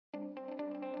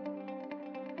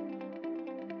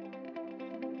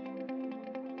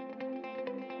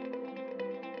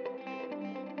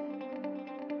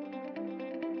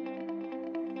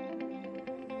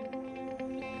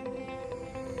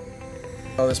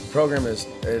Oh, this program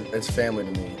it's family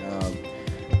to me,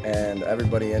 and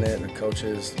everybody in it, the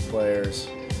coaches, the players.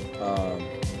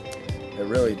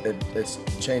 It's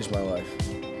changed my life.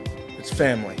 It's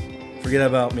family. Forget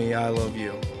about me, I love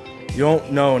you. You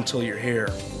don't know until you're here,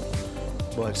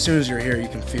 but as soon as you're here, you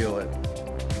can feel it.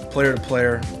 Player to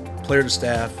player, player to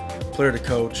staff, player to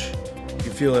coach,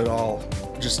 you feel it all.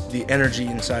 Just the energy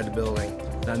inside the building.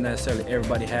 Not necessarily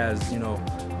everybody has,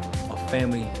 a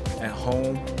family at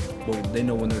home, but they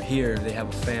know when they're here, they have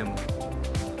a family.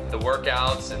 The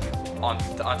workouts and on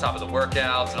top of the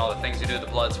workouts and all the things we do, the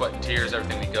blood, sweat, and tears,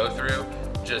 everything we go through,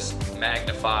 just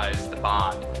magnifies the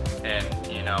bond and,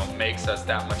 makes us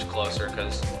that much closer,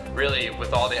 because really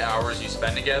with all the hours you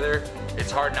spend together, it's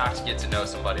hard not to get to know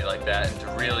somebody like that and to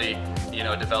really,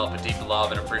 develop a deep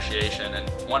love and appreciation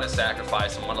and want to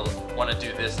sacrifice and want to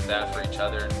do this and that for each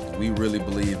other. We really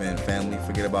believe in family.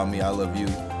 Forget about me, I love you.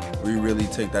 We really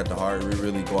take that to heart. We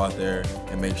really go out there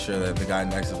and make sure that the guy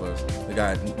next to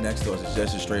us is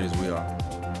just as straight as we are.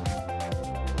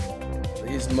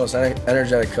 He's the most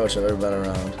energetic coach I've ever been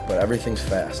around, but everything's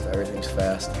fast,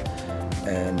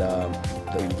 and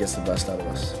he gets the best out of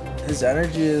us. His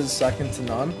energy is second to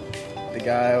none. The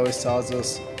guy always tells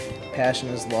us passion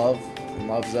is love, and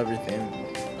love is everything.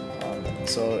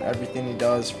 So everything he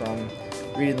does, from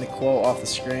reading the quote off the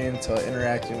screen to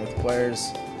interacting with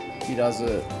players, he does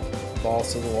it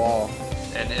balls to the wall.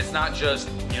 And it's not just,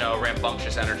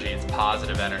 rambunctious energy, it's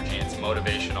positive energy, it's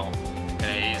motivational.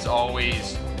 And he's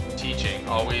always teaching,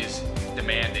 always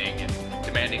demanding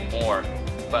more.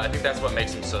 But I think that's what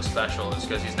makes him so special, is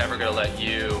because he's never going to let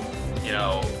you,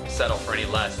 settle for any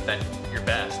less than your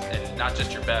best. And not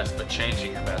just your best, but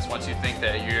changing your best. Once you think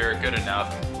that you're good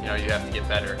enough, you have to get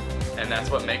better. And that's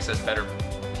what makes us better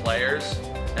players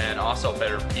and also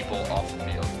better people off the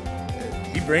field.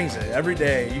 He brings it every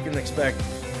day. You can expect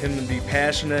him to be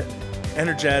passionate,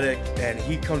 energetic, and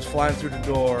he comes flying through the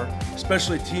door,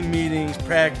 especially team meetings,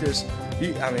 practice.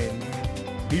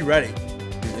 Be ready.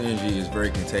 His energy is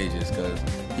very contagious because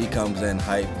he comes in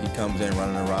hype, he comes in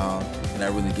running around, and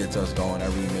that really gets us going. That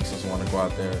really makes us want to go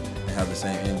out there and have the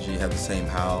same energy, have the same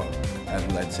howl, as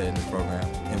we like to say in this program.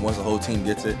 And once the whole team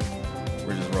gets it,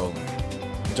 we're just rolling.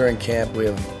 During camp, we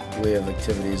have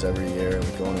activities every year.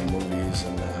 We go to movies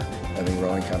and having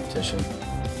rowing competition.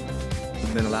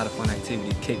 It's been a lot of fun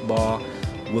activity: kickball,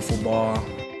 wiffle ball.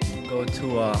 Go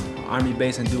to Army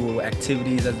base and do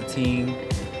activities as a team.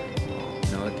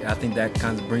 I think that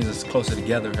kind of brings us closer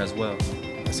together as well.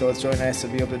 So it's really nice to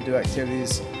be able to do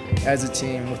activities as a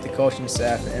team with the coaching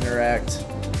staff and interact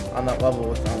on that level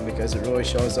with them, because it really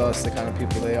shows us the kind of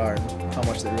people they are and how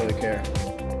much they really care.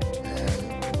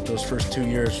 And those first 2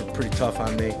 years were pretty tough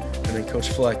on me, and then Coach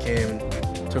F.A.M.I.L.Y came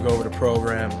and took over the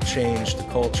program, changed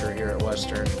the culture here at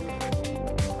Western.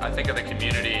 I think the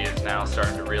community is now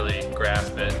starting to really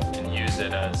grasp it and use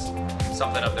it as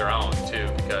something of their own too,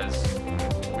 because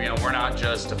we're not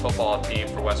just a football team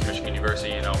for Western Michigan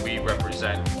University. We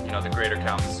represent the greater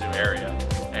Kalamazoo area,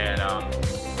 and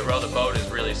the row the boat is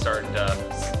really starting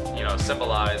to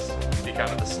symbolize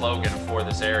the slogan for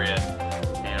this area.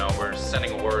 We're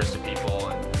sending words to people,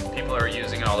 and people are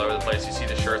using it all over the place. You see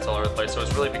the shirts all over the place, so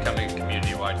it's really becoming a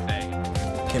community-wide thing.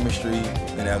 Chemistry,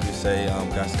 and as we say,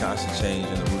 got constant change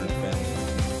in the root of the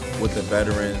family. With the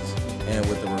veterans and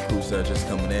with the recruits that are just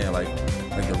coming in, like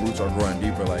the roots are growing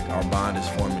deeper, like our bond is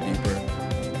forming deeper.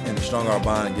 And the stronger our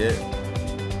bond get,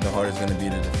 the harder it's going to be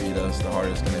to defeat us, the harder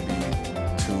it's going to be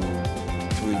to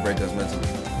really break us mentally.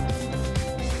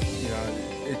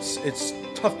 It's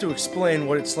tough to explain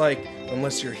what it's like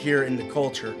unless you're here in the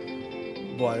culture,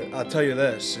 but I'll tell you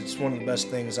this, it's one of the best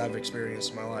things I've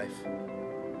experienced in my life.